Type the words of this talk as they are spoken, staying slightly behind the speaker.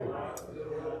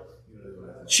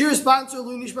Shir sponsor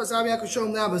Lui Nishmas Rabbi Yaakov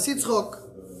Shalom Nabas Yitzchok.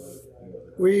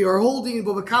 We are holding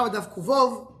Bava Kama Daf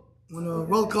Kuvov. I want to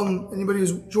welcome anybody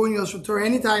who's joining us from Torah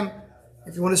anytime.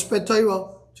 If you want to spread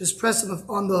Torah, just press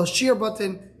on the share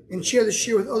button and share the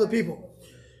share with other people.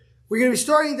 We're going to be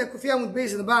starting the Kufiyah with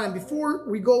base in the bottom. Before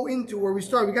we go into where we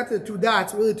start, we got to the two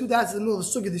dots. Really, two dots in the middle of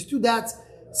the sukkah. These two dots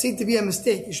seem to be a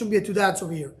mistake. It shouldn't be a two dots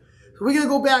over here. So we're going to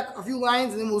go back a few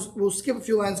lines and then we'll skip a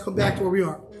few lines and come back to where we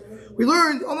are. We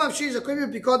learned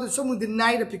someone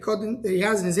denied a pikadon that he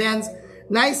has in his hands.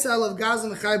 Naisal of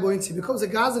Gazan Chayboinsi becomes a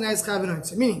Gazan Nais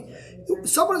Chayboinsi. Meaning,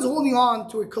 someone is holding on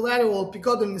to a collateral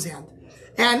pikadon in his hand,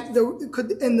 and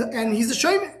he's a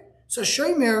shomer. So a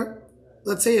shomer,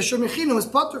 let's say a shomer chino, is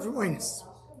patur from oinus.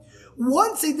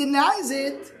 Once he denies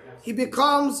it, he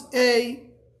becomes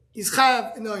he's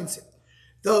chayav in the oinsi.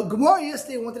 The Gemara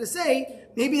yesterday wanted to say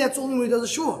maybe that's only when he does a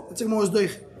shua. That's a Gemara's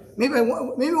doich. Maybe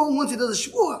only once he does a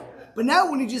shua. But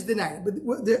now when he just denied it. But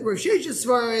the Rav Shesh's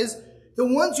svara is that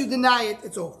once you deny it,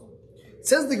 it's over. It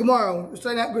says the Gemara,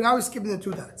 now we're skipping the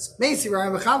two dots. Meisi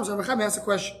Bava Kama asks a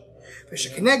question.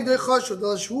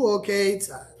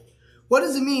 What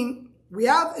does it mean? We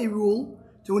have a rule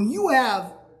that when you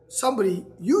have somebody,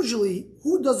 usually,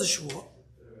 who does the shua?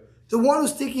 The one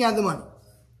who's taking out the money.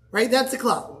 Right? That's the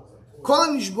club. Call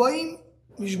him Nishboim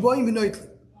V'noitli.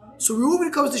 So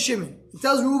Reuven comes to Shimon. He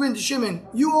tells Reuven to Shimon,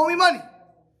 you owe me money.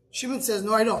 Shimon says,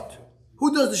 no, I don't.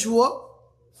 Who does the shua?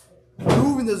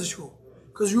 Reuven does the shua.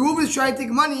 Because Reuven is trying to take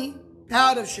money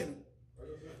out of Shimon.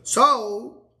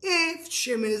 So, if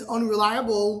Shimon is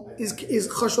unreliable, is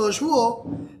chashal shua,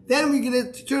 then we're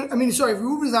going to turn, if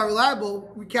Reuven is not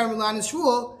reliable, we can't rely on his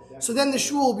shua, so then the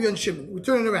shua will be on Shimon. We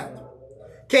turn it around.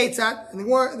 Keitzat, and the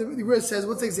word says,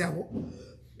 what's the example?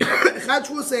 Echad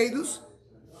shua seidus,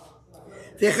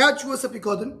 ve'echad shua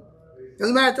sapikodim.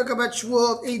 Doesn't matter, talk about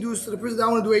shua of edus to the person that I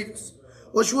want to do edus.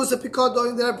 Or shua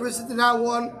sapikodim, that a person did not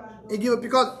want and give a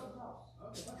pikadon.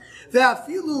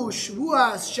 Ve'afilu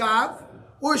shua shav,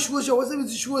 or shua shav. What's the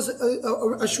difference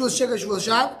between a shua shek, a shua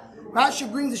shav? Rashi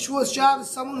brings the shua shav as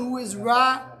someone who is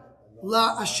ra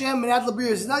la Hashem and ad labir.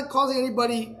 He's not causing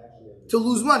anybody to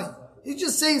lose money. He's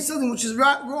just saying something which is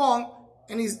wrong,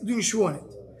 and he's doing shua on it.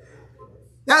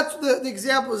 That's the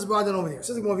example is brought down over there.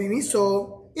 So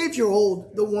if you're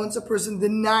old, that once a person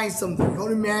denies something, he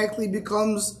automatically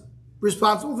becomes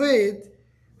responsible for it.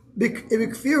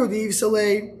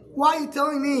 Why are you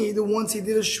telling me that once he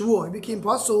did a shua, he became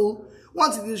pasul?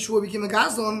 Once he did a shua, he became a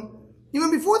gazlan. Even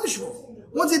before the shua.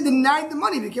 Once he denied the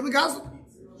money, he became a gazlan.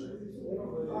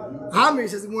 Hamir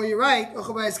says, well, you're right.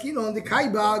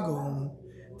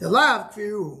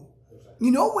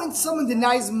 You know when someone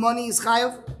denies money is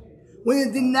chayav? When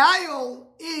the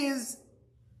denial is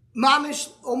mamish,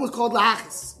 almost called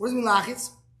lachis. What does it mean lachis?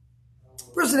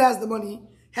 Person has the money,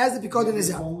 has the pikadon in his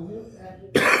hand.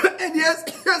 And yes,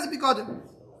 he has the pikadon.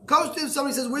 Comes to him,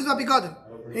 somebody says, where's my pikadon?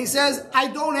 And he says, I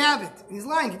don't have it. And he's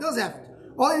lying, he does have it.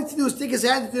 All he needs to do is take his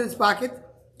hand into his pocket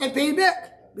and pay it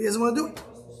back. But he doesn't want to do it.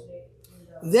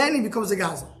 Then he becomes a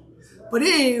gaza. But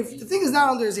if the thing is not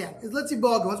under his hand, let's see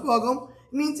bagam. What's bagam?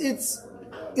 It means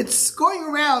it's going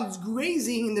around, it's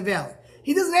grazing in the valley.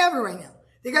 He doesn't have it right now.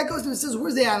 The guy goes to him and says,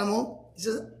 where's the animal? He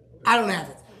says, I don't have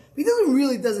it. But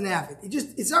he doesn't have it.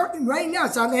 It's right now,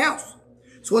 it's on the house.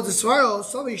 So what's the svaro?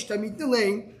 He says,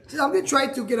 I'm going to try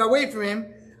to get away from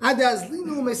him until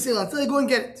I go and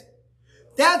get it.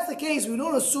 That's the case. We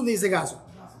don't assume he's a gaza.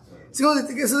 Someone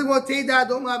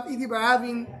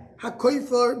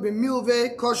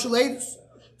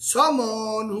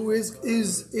who is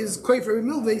koifer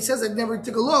b'milveh, he says, I never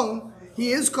took a loan.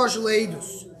 He is kosher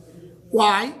leidus.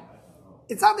 Why?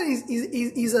 It's not that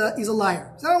he's a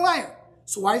liar. He's not a liar.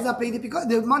 So why is he not paying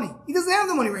the money? He doesn't have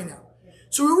the money right now.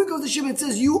 So Reuven goes to Shimon and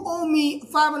says, you owe me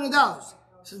 $500.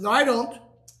 He says, no, I don't.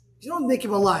 You don't make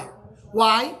him a liar.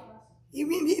 Why?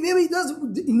 Maybe he does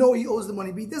know he owes the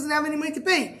money, but he doesn't have any money to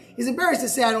pay. He's embarrassed to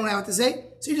say, I don't have what to say,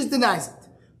 so he just denies it.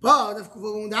 But if the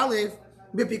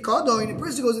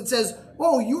person goes and says,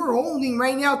 oh, you're holding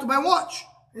right now to my watch.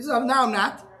 He says, now I'm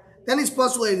not. Then he's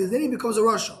postulated. Then he becomes a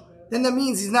Russia. Then that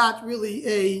means he's not really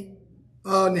a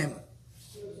Nema.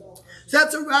 So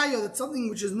that's a raya. That's something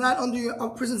which is not under a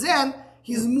person's hand.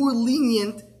 He's more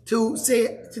lenient to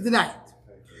deny it.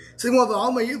 So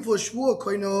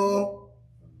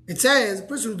it says a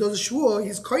person who does a shua,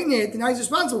 he's koinet, and now he's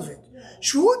responsible for it.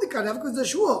 Shua the kanav because the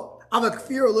shua.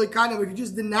 Avakfir or loy kanav, if he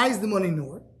just denies the money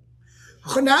nor.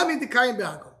 No,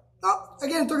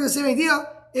 again, talking the same idea.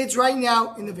 It's right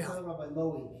now in the valley.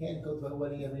 No, he can't go to a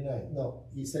wedding every night. No,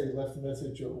 he said he left a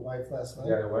message to your wife last night.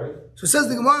 Yeah, right. So says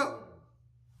the Gemara.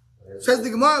 Says the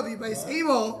Gemara, "V'bais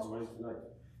imo,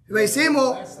 If I say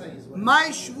more, my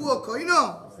shvua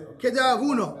koino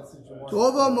kedavuno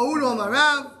tova mauno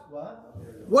marav.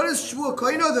 What is shvua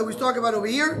koino that we talk about over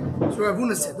here? So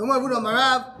Ravuna said, "No Ravuna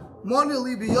marav moni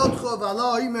li biyotcho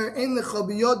v'ala imer en lecha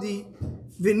biyodi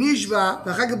v'nishva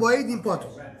v'chag boedim potu."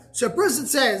 So a person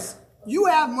says, "You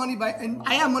have money by, and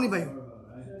I have money by you,"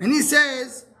 and he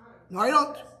says, "No, I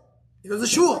don't." It was a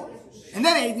shvua, and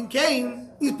then Eidim came.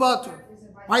 He's potu.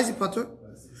 Why is he potu?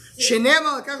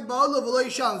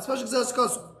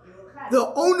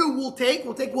 The owner will take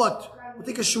what? Will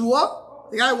take a shua.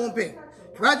 The guy won't pay.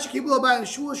 Once the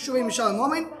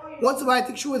buyer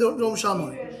takes shua, they don't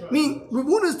shalom. I mean,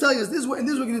 Ravuna is telling us this, and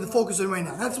this is what we need to focus on right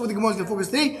now. That's what the Gemara is going to focus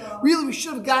today. Really, we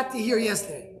should have got to here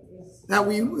yesterday. Now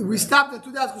we stopped at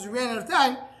 2 days because we ran out of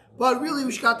time. But really,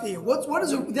 we should got to here. What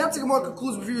is it? That's the Gemara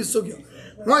concludes the previous sugya.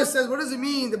 Gemara says, what does it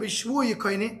mean to be shua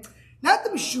yekayne? Not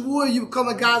to be sure you become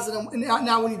a Gaza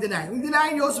now when you deny. When you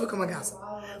deny, you also become a Gaza.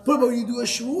 But when you do a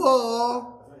shvua,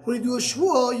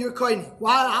 you're koine.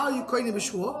 Why? How are you koine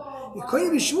b'shvua? You're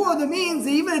koine b'shvua. That means that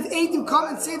even if Eidim come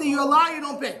and say that you're a liar, you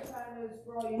don't pay.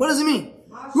 What does it mean?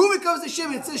 Reuben comes to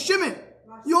Shimon. It says, Shimon,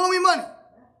 you owe me money.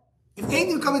 If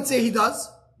Eidim come and say he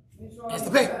does, he has to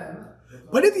pay.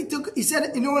 But if he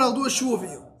said, you know what, I'll do a shvua for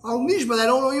you. I'll nish, but I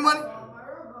don't owe you money.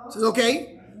 He says,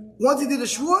 okay. Once he did a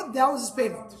shvua, that was his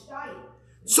payment.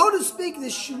 So to speak, the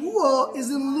shvua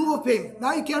is in lieu of payment.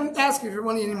 Now you can't ask me for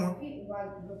money anymore.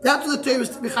 That's what the Torah is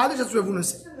to be chadash. That's what Ravuna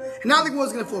said. And now the Gemara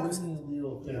is going to focus.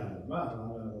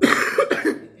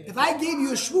 If I gave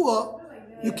you a shvua,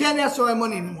 you can't ask for my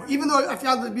money anymore, even though I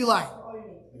found it to be lying.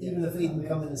 Even if they can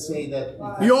come in and say that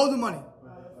you owe the money.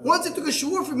 Once they took a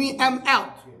shvua from me, I'm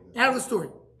out of the story.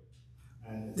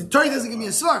 The Torah doesn't give me a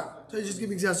svar. The Torah just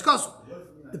gives me exas kasu.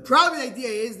 The problem, the idea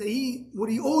is that what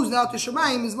he owes now to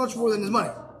Shemaim is much more than his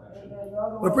money.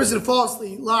 When a person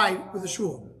falsely lied with a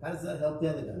shul. How does that help the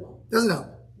other guy? Doesn't help.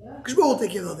 Because we will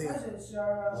take care of the other guy.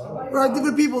 There are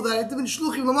different people that are different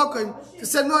shluchim l'makom to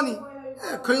send money.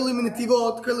 Curling in the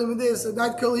tivot, curling in this,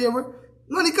 that curling here.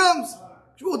 Money comes.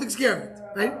 Shmuel takes care of it,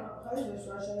 right?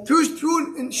 Through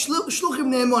shluchim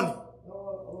ne'em money.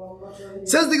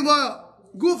 Says the Gemara,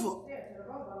 Gufa.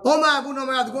 The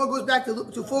Gemara goes back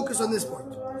to focus on this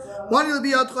point. Money will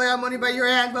be out money by your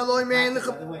hand. By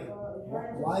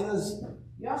why does the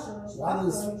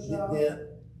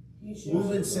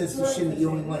Reuben says to Shimon you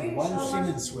owe me money? Why does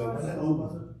Shimon swear? Why not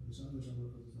Reuben?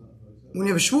 When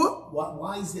you have a shvua?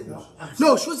 Why is it? No,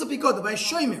 shvua is a pikoda by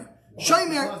shomer.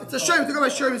 Shomer, it's a shomer. Talk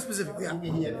about shomer specifically. Yeah.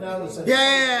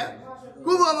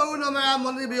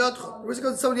 Where's it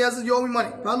goes? Somebody else says you owe me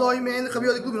money. No,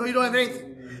 you don't have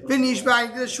anything. Finish by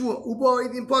the shvua. Ubo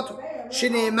edim potu.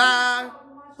 Shneimar.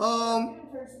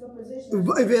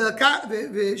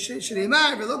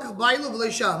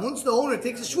 Once the owner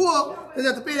takes a shvua, then they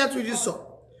have to pay. That's what we just saw.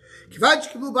 Once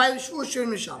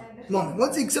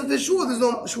he accepts the shvua, there's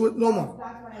no more.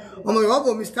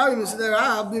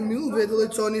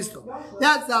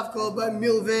 That's not called by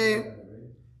milve.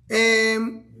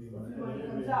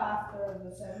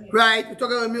 Right, we're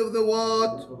talking about milve the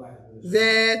what?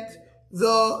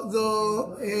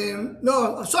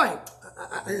 No, I'm sorry.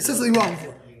 I said something wrong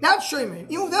before. Not shomer,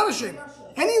 even without a shomer.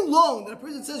 Any loan that a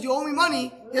person says you owe me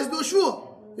money, he has to do a shvua.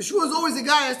 The shvua is always the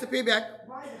guy who has to pay back.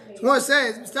 So what it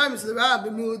says,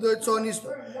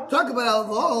 talk about a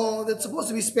loan that's supposed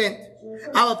to be spent.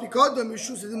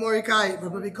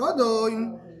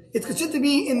 It's considered to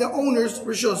be in the owner's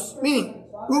rishus. Meaning,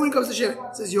 Reuben comes to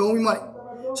Shimon, says you owe me money.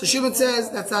 So Shimon says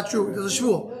that's not true. There's a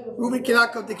shvua. Reuben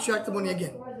cannot come to extract the money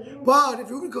again. But if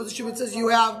Reuben comes to Shimon and says you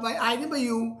have my item by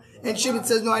you, and Shimon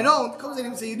says no I don't, comes to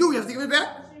him and says you do, you have to give it back.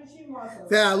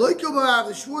 The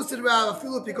shvua said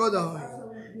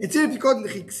it's in Pikodin.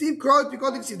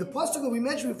 The pasuk that we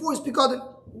mentioned before is Pikodin.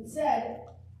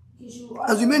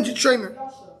 As we mentioned, Shomer.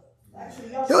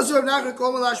 He also Rav Nachman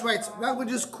called Malash Schweitzer. Nachman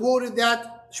just quoted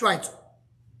that Schweitzer.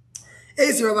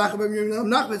 Rav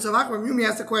Nachman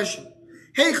asked a question.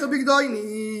 Hey,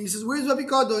 Chabigdoini. He says, where's Rabbi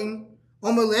Kodin?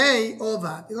 Omalei,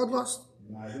 Ovat. He got lost.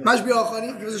 Mashbi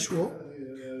Achani, he was a shvur.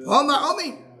 Omar Omi.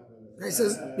 He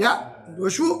says, yeah, do a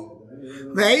shvur.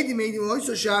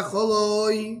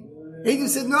 Eidim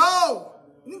said, no,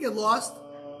 he didn't get lost.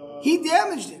 He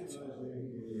damaged it.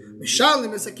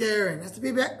 Mishalim is a Karen. Has to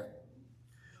pay back.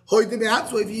 So if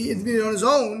he did it on his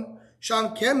own,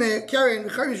 Sham Karen.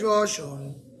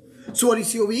 So what do you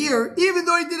see over here? Even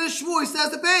though he did a shvur, he still has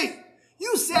to pay.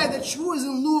 You said that shvur is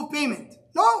in lieu of payment.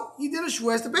 No, he did a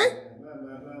shvur, has to pay.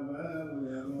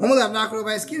 So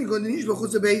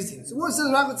what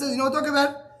says Rachel says, you know what I'm talking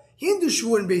about? He didn't do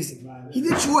shvur in Beis Din. He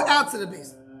did shvur outside of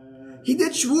Beis Din. He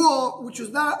did shvur, which was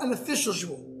not an official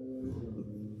shvur.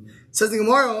 Says the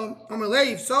Gemara, Amar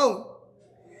Leif, so,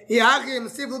 look at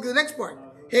the next part.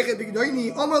 Where's my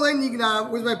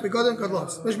Pekodon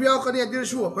Kadlos? I did a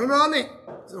shul.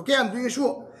 Okay, I'm doing a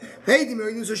shul. Hey, the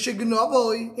Mary so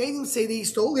Shiganovoy. They didn't say that he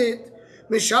stole it.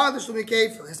 Mishad is to be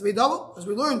careful. It has to be double. As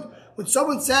we learned, when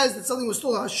someone says that something was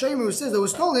stolen, a shamer who says that it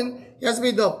was stolen, he has to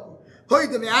be double.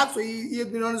 He had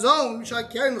been on his own. Mishad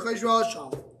carrying the Chayshua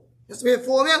Sham. He has to be a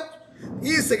full amount.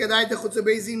 He's sick at night. If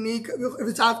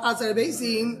it's outside of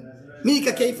Basin,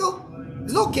 Mika Kefil.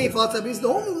 There's no kefil outside Basin. The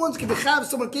only ones can be chav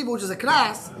someone kefil, which is a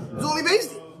kras, is only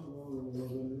Basin.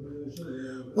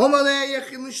 I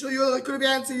could have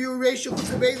answered you ratio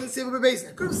to Basin, civil Basin.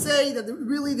 I could have said that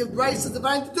really the price is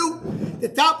divine to do. The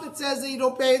top that says that you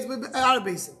don't pay is out of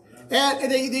Basin,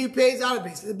 and that you pay is out of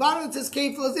Basin. The bottom that says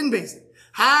kefil is in Basin.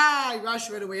 Hi, Rashi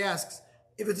right away asks,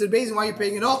 if it's in Basin, why are you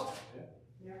paying it all?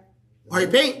 Why are you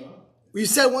paying? Well, you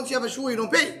said once you have a shul, you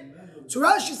don't pay. So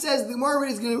Rashi says the Gemara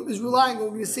is relying on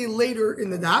what we're going to say later in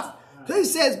the daf. So he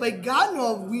says by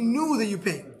Ganov we knew that you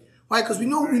pay. Why? Because we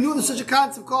knew there's such a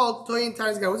concept called Toyin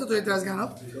Taras Ganov. What's a Toyin Taras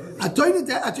Ganov? A Toyin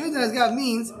Taras Ganov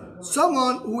means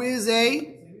someone who is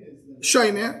a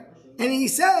shomer and he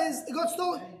says it got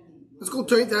stolen. It's called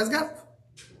Toyin Taras Ganov.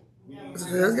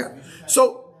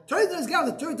 So Toyin Taras Ganov,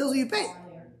 the Torah tells you pay.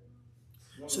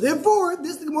 So therefore,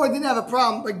 the Gemara didn't have a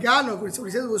problem by Ganov when he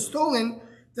says it was stolen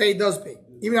that he does pay.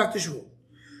 Even after shul.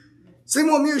 They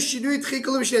want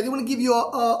to give you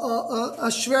a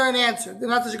shver answer. They're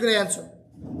not such a good answer.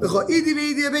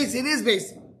 It is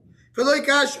basic.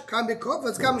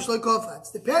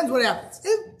 Depends what happens.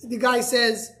 If the guy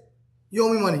says, you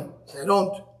owe me money, I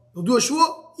don't. He'll do a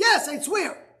shvur? Yes, I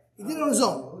swear. He did it on his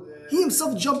own. He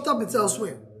himself jumped up and said, I'll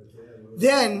swear.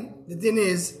 Then the din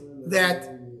is that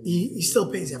he still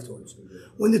pays afterwards.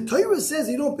 When the Torah says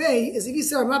you don't pay, is if he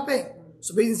said, I'm not paying.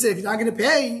 So Beis Din said, if you're not going to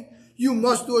pay, you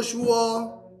must do a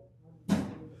shvuah.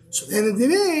 So then the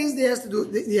din is, he has to do a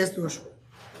shvuah.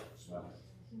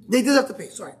 They did have to pay,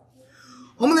 sorry.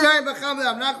 So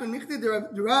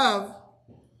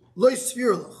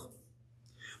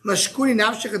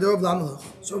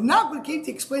Nachman came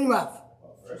to explain Rav.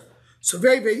 So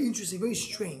very, very interesting, very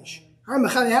strange.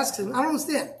 Mechani asks him, I don't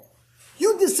understand.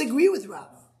 You disagree with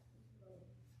Rav.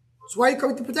 So why are you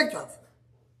coming to protect Rav?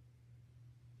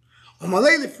 I'm going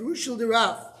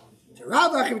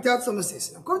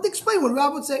to explain what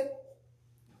Rav would say.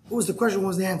 What was the question? What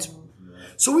was the answer?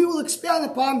 So we will expand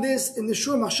upon this in the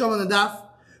Shur Machshav on the Daf.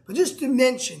 But just to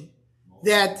mention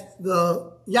that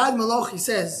the Yad Malachi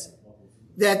says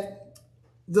that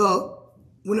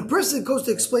when a person goes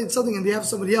to explain something on behalf of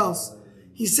somebody else,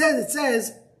 it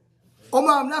says,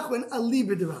 Omar Nachman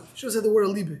alibe de Rav. Should have said the word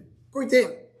alibe. According to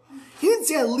him. He didn't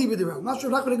say alibe de Rav. I'm not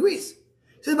sure if Nachman agrees.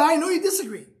 He said, but I know you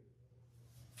disagree.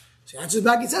 So he answers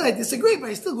back and said, I disagree, but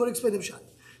I still go to explain the Pshat.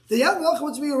 The Yad Malach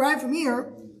wants to be arrived from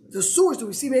here, the source that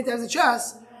we see many times in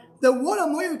Chas, that one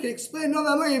Amoyer can explain another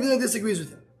Amoyer even though he disagrees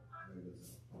with him.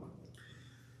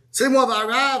 Same more about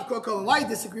Rav, why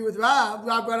disagree with Rav?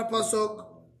 Rav brought a pasuk.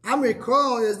 Amri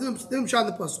Kol, there's no Pshat in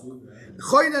the pasuk.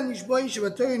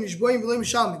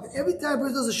 Every time a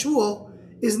person does a shul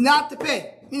is not to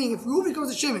pay. Meaning, if Reuven comes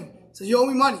to Shimon, says, you owe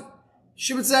me money.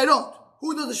 Shimon says, I don't.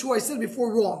 Who does the shul? I said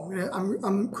before wrong.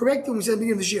 I'm correcting what we said at the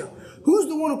beginning of the year. Who's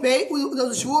the one who pays? Who does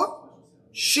the shul?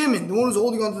 Shimon, the one who's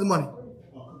holding on to the money.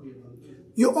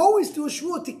 You always do a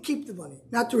shul to keep the money,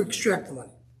 not to extract the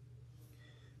money.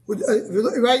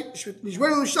 Right?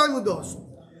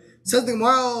 Says the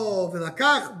Gemara,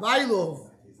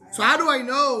 so how do I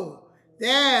know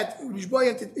that you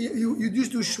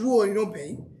just do shvur and you don't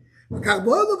pay?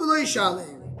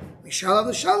 It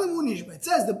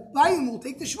says the bayim will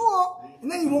take the shvur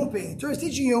and then he won't pay. The Torah is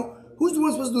teaching you who's the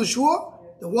one supposed to do the shvur?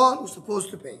 The one who's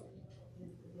supposed to pay.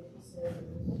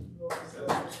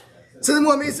 So the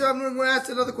Muhammad I'm going to ask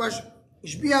another question.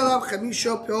 He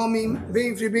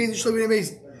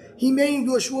made him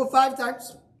do a shvur 5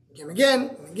 times.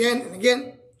 Again, and again, and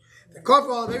again. The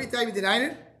kofar every time he denied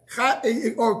it,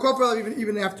 or kofar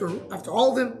even after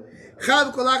all of them.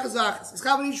 Chav kolach zachas. It's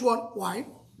chav in each one. Why?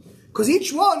 Because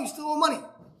each one you still owe money.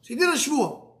 So he did a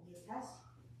shvur.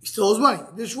 He still owes money.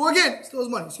 He did a shvur again. He still owes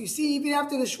money. So you see, even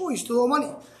after the shvur, you still owe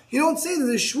money. You don't say that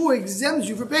the shvur exempts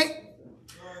you for paying.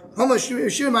 How much he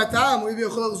does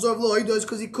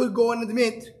because he could go into the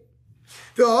mint.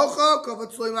 Because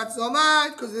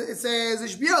it says it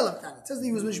says that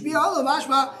he was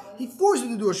mashma. He forced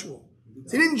him to do a shvur.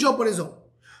 So he didn't jump on his own.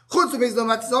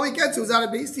 He gets it was out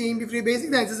of base team before basic.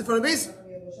 Then it says in front of base.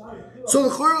 So the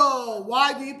churro,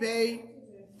 why do you pay?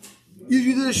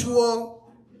 You did a shvur.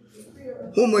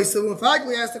 In fact,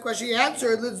 we asked the question. He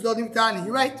answered.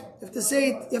 You're right. You have to say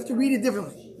it. You have to read it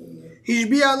differently.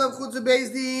 Hishbi alav chutz beis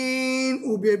din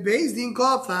uber beis din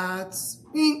kofatz.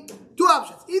 Meaning, two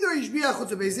options. Either Hishbi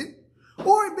chutz beis din,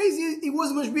 or beis din he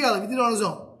wasn't mishbi alav, he did it on his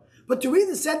own. But to read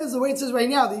the sentence the way it says right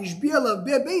now, the Hishbi alav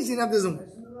beis din that doesn't work.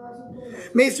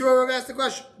 Meisir Rav asked the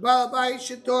question. Baal Bayis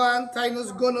shetoan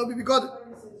tainus gono bibikodin.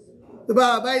 The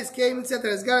Baal Bayis came and said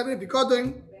that it's got to be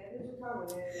bibikodin.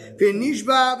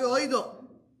 V'nishba v'oido.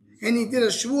 And he did a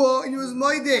shvuah and he was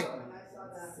moide.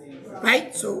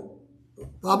 Right? So,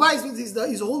 Baal Bayis means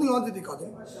he's holding on to the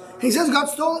bibikodin. He says God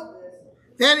stole it.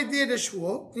 Then he did a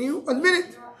shvuah and he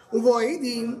admitted.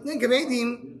 Uvoidim, then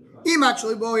kamedim. Even though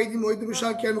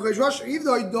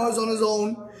he does on his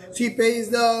own, so he pays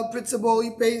the principal,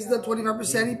 he pays the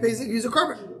 25%, he pays he's a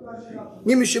korban.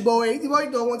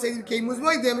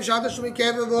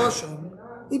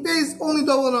 He pays only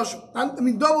double an asham. I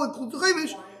mean double includes the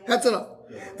chimish, that's enough.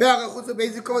 He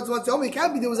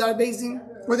can't be there was out of basing,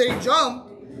 whether he jumped,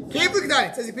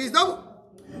 it says he pays double.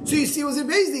 So you see, it was a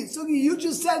basing. So you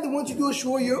just said that once you do a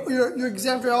shvur, you're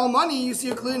exempt for all money. You see,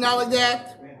 you're clear now like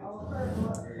that.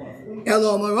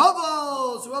 Hello, my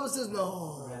Rava. So Rava says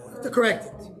no. You have to correct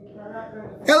it.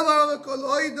 Hello, my Rava. Kol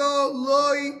oido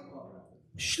loy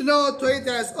shno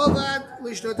toiteres ovad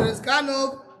loy shno toiteres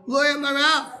ganov loy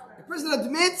amarav. The person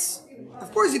admits,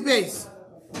 of course he pays.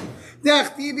 When a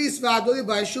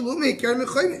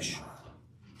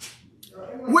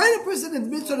person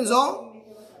admits on his own,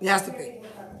 he has to pay.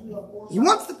 He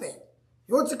wants to pay.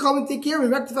 He wants to come and take care of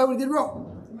and rectify what he did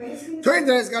wrong. If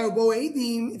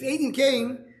Eidim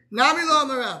came, Nami lo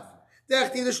amarav.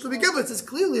 It says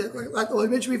clearly, like I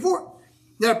mentioned before,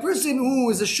 that a person who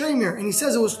is a shamer and he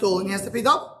says it was stolen, he has to pay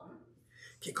double.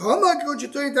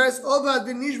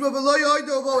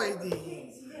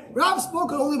 Rav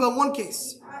spoke only about one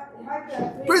case.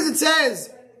 Person says,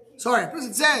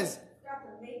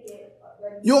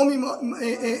 you owe me,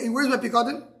 where's my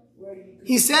pikadon?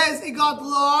 He says it got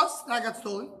lost, and I got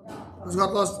stolen. Because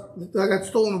got lost, I got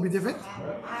stolen would be different.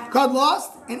 Got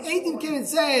lost, and Eidim came and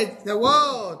said that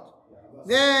what?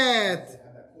 That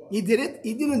he did it,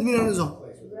 he didn't admit on his own.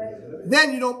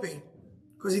 Then you don't pay.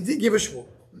 Because he did give a shvur.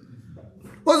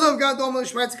 Also, if God told me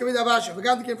Shmaitz Kavid Avasha, if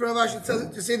God came from Avasha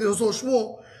to say that it was all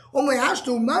shvur, only has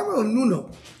to Mara of Nuno.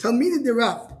 Tell me that the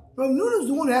Rav. Rav Nuno is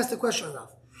the one who asked the question of Rav.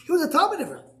 He was a top of the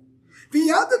Rav. You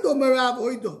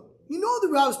know the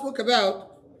Rav spoke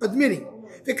about admitting.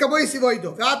 You come and say,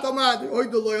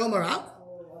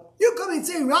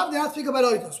 Rav did not speak about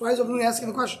oido. So why is Rav Nuno asking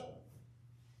the question?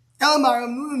 Elamar, Rav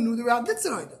Nuno knew the Rav did say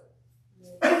oido.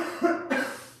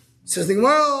 Says the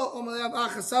Gemara,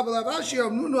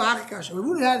 Rav Nuno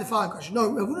had the following question. No,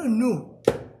 Rav Nuno knew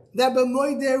that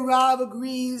B'moideh Rav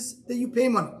agrees that you pay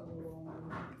money,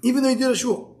 even though you did a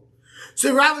shul.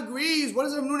 So Rav agrees, what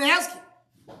is Rav Nuno asking?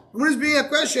 Rav Nuno is bringing a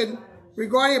question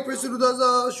regarding a person who does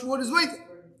a shul is waiting.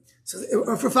 Says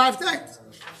for 5 times.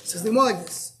 Says the Gemara like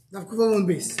this. Dav Kuva on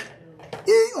base.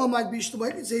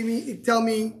 Tell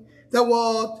me that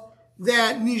what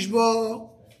that nishba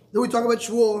that we talk about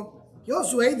shul. He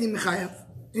also Eidim Mechayev.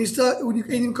 And he still when you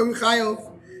Eidim come Mechayev.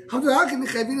 How can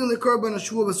Mechayevin on the korban a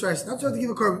shul b'sreis? That's why to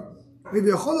give a korban. Maybe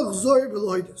a cholach zoy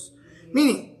beloidos.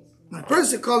 Meaning, when a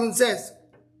person comes and says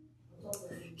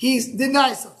he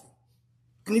denies something,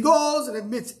 and he goes and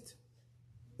admits it,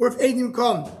 or if Eidim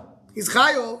come, he's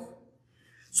Chayev.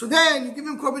 So then you give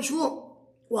him korban shvur.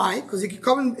 Why? Because he can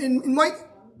come in white.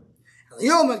 But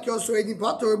if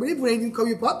when Eidim come,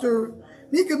 you potter.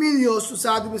 If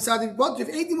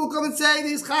Eidim will come and say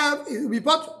he's chayav, it will be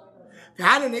potter.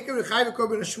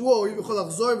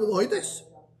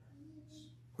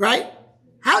 Right?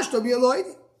 How should I be a loid?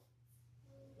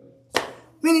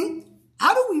 Meaning,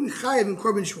 how do we chayav in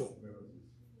korban shvur?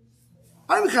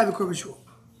 How do we chayav in korban shvur?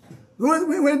 We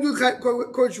want to do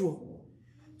korban shvur.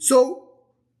 So,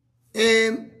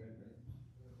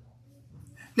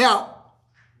 now,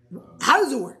 how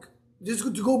does it work? Just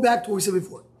to go back to what we said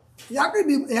before. You're not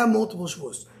going to have multiple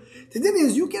shvurs. The thing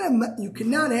is, you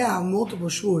cannot have multiple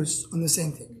shvurs on the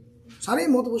same thing. So how do you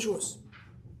have multiple shvurs?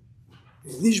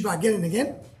 Nishba again and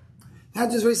again.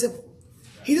 That's just very simple.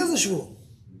 He does a shvur.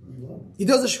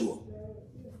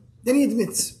 Then he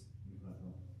admits.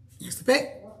 He has to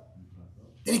pay.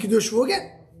 Then he can do a shvur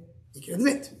again. He can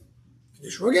admit. He can do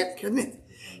a shvur again. He can admit.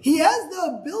 He has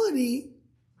the ability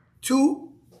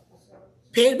to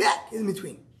pay it back in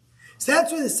between. So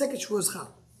that's why the second shvur is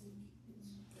chal.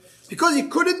 Because he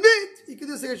could admit, he could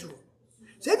do the second shvur.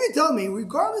 So if you tell me,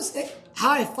 regardless of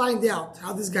how I find out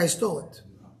how this guy stole it,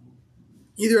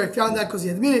 either I found out because he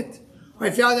admitted, or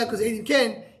I found out because Eidim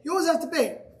can, you always have to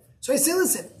pay. So I say,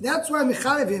 listen, that's why I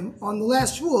mechayev him on the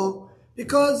last shvur,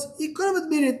 because he could have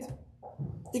admitted,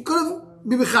 he could have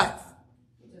been mechayev.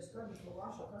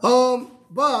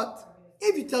 But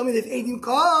if you tell me that if Eidim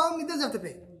come, he doesn't have to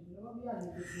pay.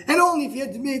 And only if he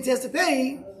has to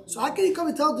pay, so how can he come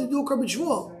and tell him to do a Korban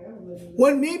Shvuah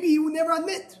when maybe he would never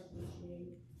admit?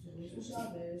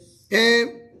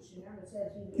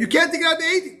 You can't take it out the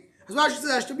Eidim. As Rashi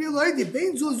says, "Ashtabi lo'edim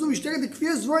bein zu zu yishterek the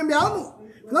kfir zvorim be'almu."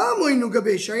 No moinu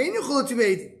gabe shayin yuchol to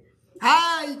Eidim.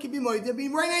 You can be moide, be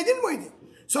right. I didn't moide.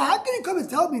 So how can you come and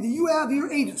tell me that you have your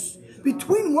edus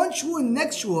between one shvuah and the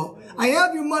next shvuah? I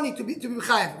have your money to be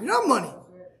chayav. You don't have money.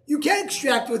 You can't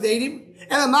extract with Eidim.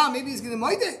 And the mom, maybe he's going to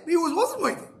moide, but he wasn't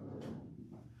moide.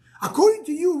 According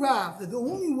to you, Rav, that the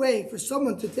only way for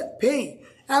someone to pay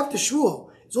after shvuah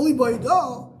is only by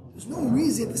Yodah. There's no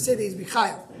reason to say that he's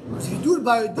b'chayav. Because if you do it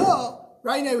by Yodah,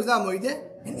 right now he was not moide,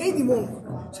 and Eidim won't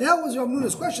work. So that was Rav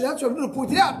Nuna's question. That's what Rav Nuna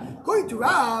pointed out. According to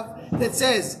Rav, that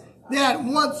says that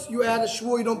once you add a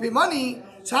shvuah, you don't pay money.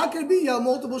 So how can it be you have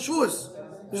multiple shvuahs?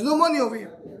 There's no money over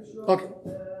here. Okay.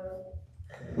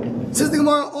 Says the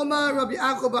Gemara, Omar Rabbi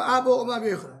Achor bar Abba, Omar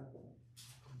Rabbi Yochanan.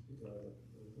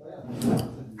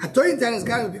 Hatoyin Tanis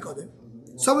Gari Rabbi Kodin.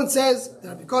 Someone says that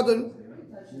Rabbi Kodin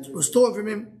was stolen from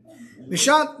him.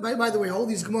 Mishat, by the way, all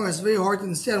these Gemara is very hard to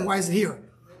understand. Why is it here?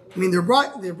 I mean, they're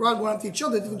brought one after each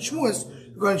other, different shvuahs.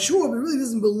 They're going shvuah, but it really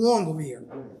doesn't belong over here.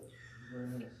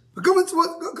 But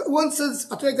one says,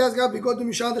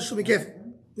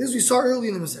 this we saw early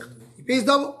in the Masech. He pays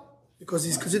double because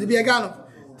he's considered to be a Ganav.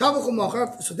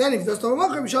 So then, if he does double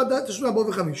Machar,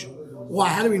 why?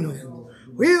 How do we know that?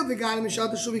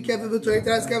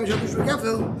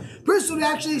 Person who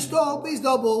actually stole pays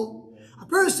double. A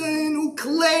person who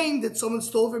claimed that someone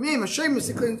stole from him, a shameless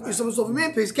claimed that someone stole from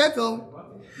him, pays kefil.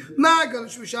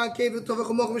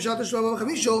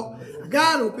 A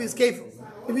Gan who pays kefil.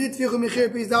 If he did tfichu mechir,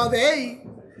 pays dalvei.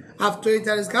 After it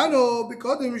is gano,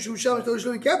 because when a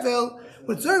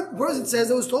certain person says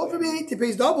that was stolen from me, he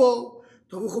pays double.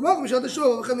 You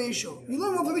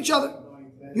learn one from each other.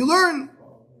 You learn,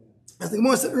 as the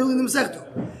Gemara said earlier in the Masechta,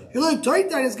 you learn Toit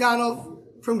is gano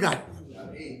from God.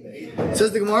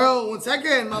 Says the Gemara, 1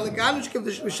 second, Malaganu shkev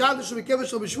the Mishad the Shubikev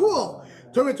shel Bishvuah.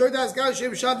 Toit is gano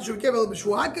shel Mishad the Shubikev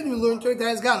Bishvuah. How can you learn Toit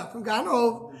is gano from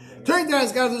Gano? Toit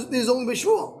is gano there's only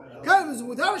Bishvuah. God is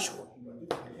without a shvuah.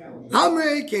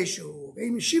 Amrei keshu,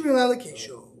 Mishivim ala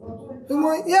keshu.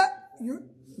 Yeah,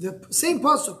 the same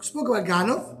pasuk spoke about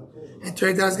Ganov and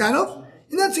Torah das Ganov,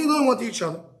 and that's how you learn one to each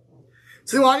other.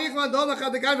 So that's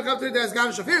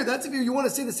if you want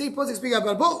to say the same pasuk speak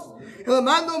about both. You learn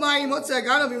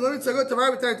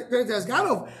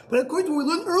but according to what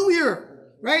we learned earlier,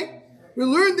 right? We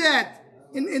learned that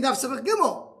in Daf Sefach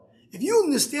Gimel. If you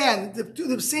understand the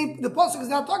pasuk is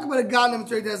not talking about a Ganov and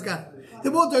Torah das Ganov.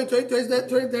 The both Torah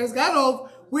das Ganov.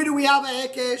 Where do we have a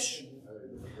Hekesh?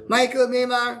 Michael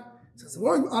Meimar says,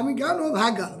 Ganov,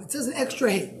 Haganov. It says an extra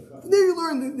hey. There you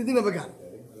learn the din of a Ganov.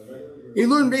 You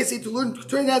learn basically to learn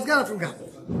Torah das Ganov from Ganov.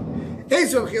 A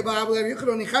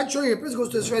person goes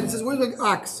to his friend and says, where's my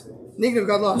ox? Negative,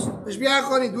 God lost. Do a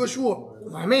shvuah.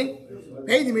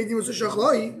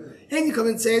 And you come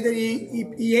and say that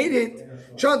he ate it.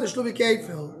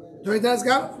 Torah das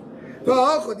Ganov.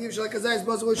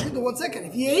 1 second.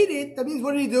 If he ate it, that means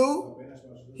what did he do?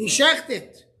 He shecht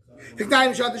it. The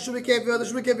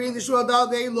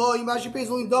Imashi pays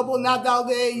only double, not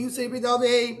dalvei. You say pay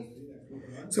dalvei.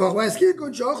 So he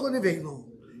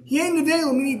ate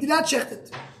nevelo, meaning he did not shecht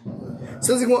it.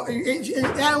 So the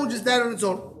animal just died on its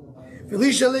own.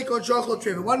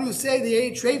 Why do you say they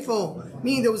ate treifo?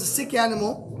 Meaning there was a sick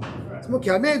animal. It's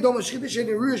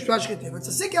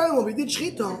a sick animal, but he did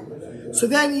shchito. So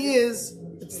then it's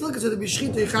still considered to be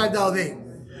shchita yichad dalvei.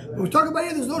 When we talk about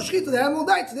it, there's no shchita, the animal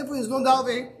died, so therefore there's no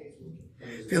dalvei.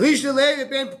 Why do you say it's a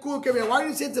ben pkur? Why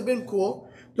there's a ben pkur?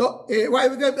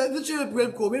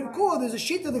 There's a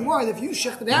shita in the Gemara that if you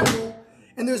shech an animal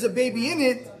and there's a baby in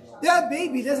it, that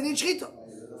baby doesn't need shchita.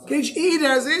 Can you eat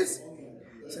it as is?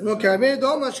 No, sorry,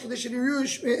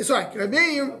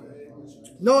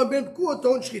 no ben pkur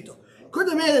don't shchita. Could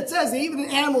the man that says that even an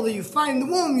animal that you find in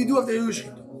the womb, you do have to do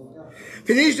shchita.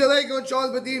 Why do you say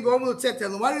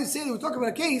that we're talking about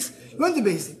a case? You went to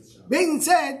Beis Din. Beis Din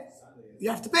said you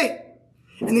have to pay,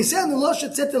 and they said in the Losha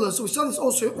Tzetela. So we saw this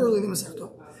also early in the Masechta.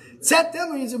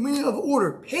 Tzetela is a meaning of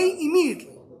order. Pay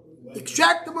immediately.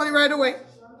 Extract the money right away.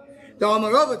 The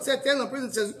Amarava Tzetela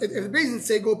person says if the Beis Din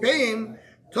say go pay him,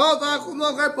 you put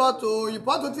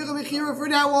for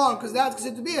now on because that's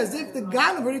considered to be as if the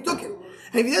Ganav already took it.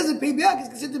 And if he doesn't pay back, it's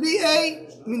considered to be the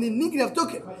Nignav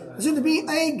took it. It's considered to be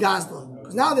a Gazlan.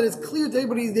 Because now that it's clear to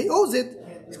everybody they owes it,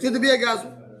 it's considered to be a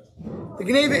Gazlan. The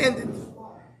Geneva ended.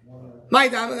 My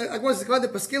dam, I want to come the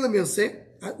Paskilim will say,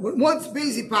 once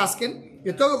Bezi Paskin,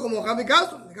 You don't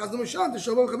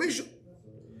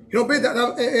pay that.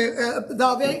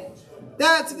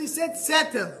 That's if they said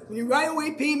settle. When you right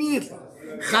away, pay immediately.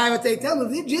 They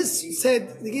just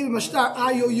said, they gave him a star,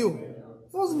 IOU.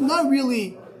 It was not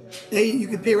really you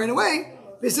could pay right away.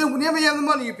 They said, whenever you have the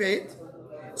money, you pay it.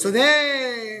 So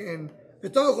then,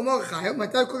 until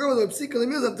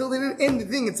they didn't end the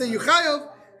thing and say, you chayav,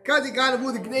 because the guy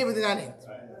who the gneva did not end.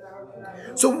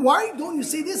 So why don't you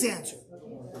say this answer?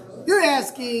 You're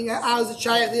asking, how's the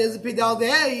shaykh is a pedal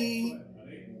day?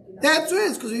 That's what it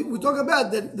is, because we talk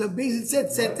about that the basic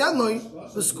said telnoi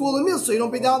for school and meals, so you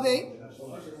don't pay down day.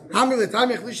 Why don't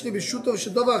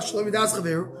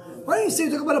you say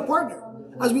you talk about a partner?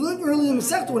 As we learned earlier in the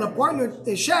sector, when a partner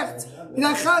is shecht, you're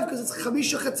not chayav because it's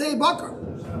chamisha chatzei bakar.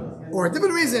 Or a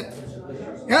different reason.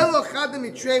 Well,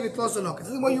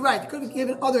 you're right. You could have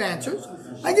given other answers.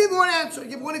 I gave one answer. I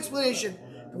gave one explanation.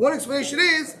 The one explanation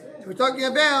is, if we're talking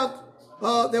about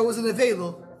there was an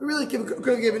available, we really could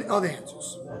have given other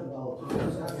answers.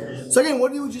 So again,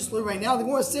 what do you just learn right now? The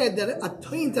Gemara said that a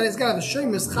toin that is got a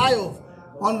shem is chayav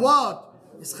on what?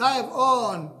 Is chayav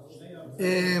on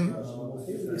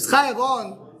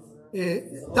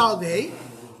Talvei.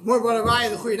 More about a raya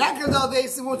the chuy. Not going to Talvei.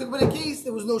 So when we talk about a case,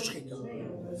 there was no shechita.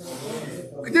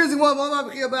 Continues the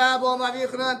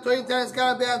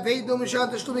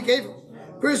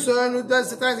person who does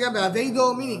the time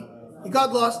meaning he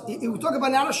got lost. We talk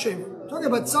about not a shame. We're talking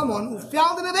about someone who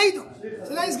found an avedo.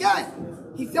 It's a nice guy.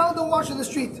 He found a watch on the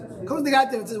street. Comes the guy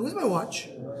there and says, "Where's my watch?"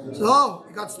 So, oh,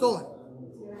 it got stolen.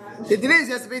 The dinner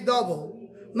has to be double.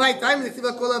 My time is the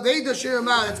call avedo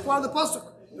shirama. That's part of the pasuk.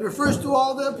 It refers to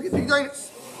all the big diners.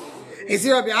 Is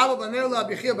here Rabbi Abba Banerla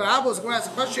Bichir Barabba is going to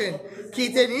ask a question.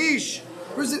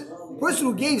 Person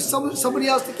who gave somebody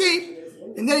else to keep,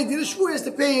 and then he did a shvur, has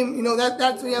to pay him. You know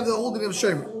that's when you have the holding of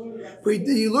Sherman. But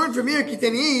you learn from here,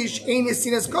 kitenish ain't a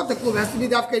sinas kotaklum has to be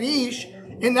dafkanish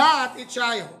and not a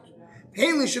child.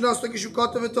 Painly should also like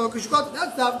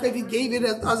that's dafka if he gave it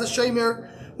as a shemer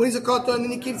when he's a kotan, and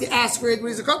then he came to ask for it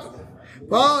when he's a kotan.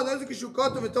 Well, that's a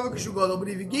kishukotam and tova kishugodo. But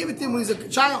if he gave it to him when he's a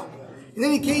child, and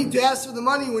then he came to ask for the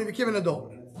money when he became an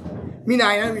adult.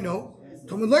 Minai, we know.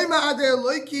 It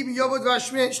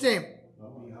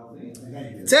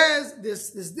says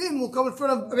this din will come in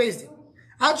front of Beis Din.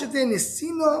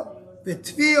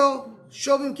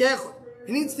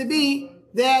 It needs to be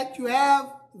that you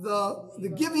have the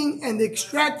giving and the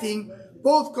extracting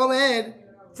both come ahead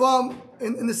from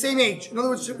in the same age. In other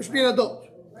words, it should be an adult.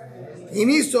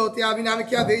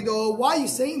 Why are you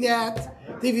saying that?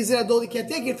 If he's an adult, he can't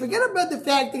take it. Forget about the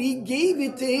fact that he gave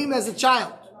it to him as a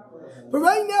child. But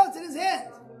right now, it's in his hand.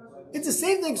 It's the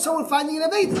same thing as someone finding an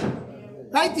Aveda.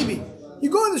 Right, TB? You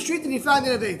go in the street and you find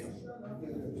an Aveda.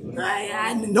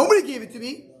 Nobody gave it to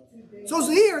me. So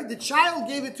here, the child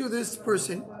gave it to this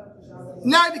person.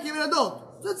 Now he became an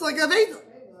adult. So it's like Aveda.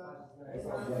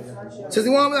 Says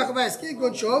the one talk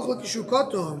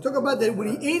about that when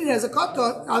he ate it as a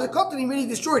cotton, he really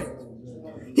destroyed it.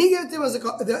 He gave it to him as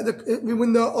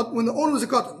when the owner was a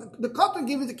cotton. The cotton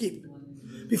gave it to keep.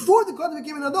 Before the cotton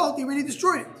became an adult, he really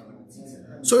destroyed it.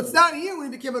 So it's not here when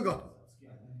he became a god.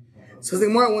 So the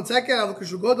Gemara, 1 second. You want to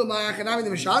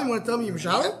tell me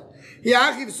Yerushalayim? You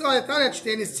say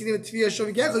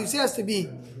it has to be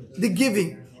the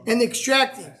giving and the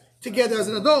extracting together as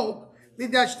an adult.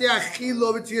 Just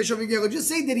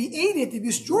say that he ate it, he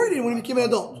destroyed it when he became an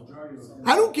adult.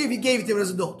 I don't care if he gave it to him as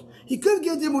an adult. He could have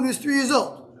given it to him when he was 3 years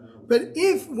old. But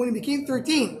if when he became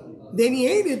 13, then he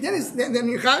ate it, then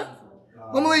you're chayav.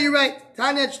 Normally you're right.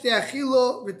 That's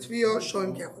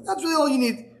really all you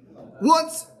need.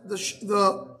 Once the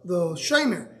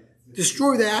shomer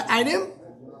destroy the item,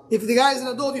 if the guy is an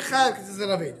adult, you chayav because it's an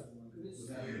aveda.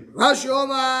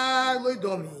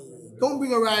 Don't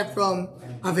bring a ride from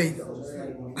aveda.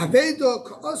 Aveda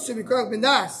ka'asim yikach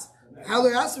bendas. How do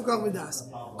you ask yikach bendas?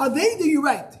 Aveda, you're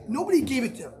right. Nobody gave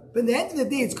it to him. But at the end of the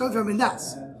day, it's coming from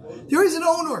bendas. There is an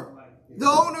owner. The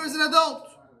owner is an adult.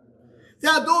 The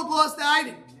adult lost the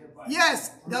item.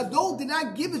 Yes, the adult did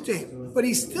not give it to him, but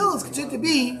he still is considered to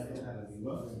be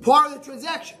part of the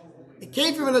transaction. It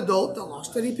came from an adult that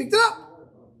lost it, he picked it up.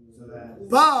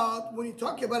 But when you're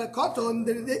talking about a cotton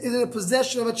that is in a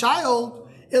possession of a child,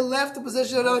 it left the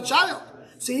possession of a child.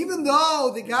 So even though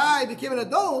the guy became an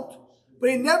adult, but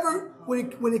he never,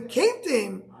 when it came to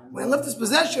him, when it left his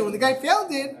possession, when the guy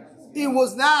found it, it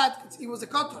was a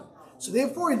cotton. So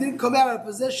therefore, it didn't come out of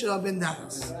possession of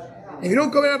bendas. If you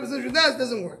don't come out of possession of bendas, it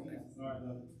doesn't work.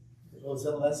 What's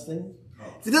that last thing?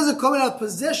 If it doesn't come out of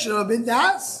possession of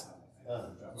bendas,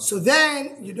 so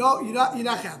then you're not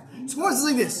chayav. So more it's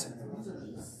like this: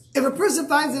 if a person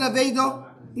finds an avedo,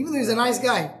 even though he's a nice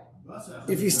guy,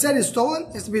 If he said it's stolen,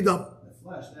 it has to be double.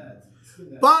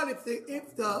 But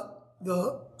if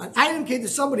an item came to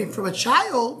somebody from a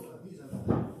child,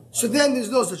 so then there's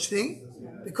no such thing,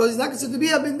 because he's not considered to be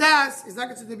a bindas, he's not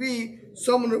considered to be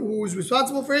someone who is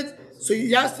responsible for it, so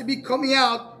he has to be coming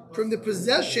out from the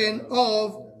possession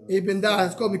of a bindas.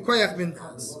 It's called mikoyach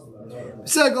bindas.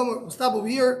 We'll stop over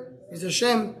here. Mr.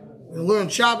 Hashem, we'll learn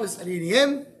Shabbos at 8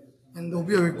 a.m. and there'll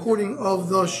be a recording of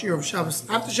the Shir of Shabbos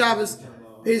after Shabbos.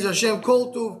 Mr. Hashem,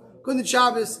 Kol Tuv, good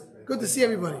Shabbos, good to see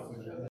everybody.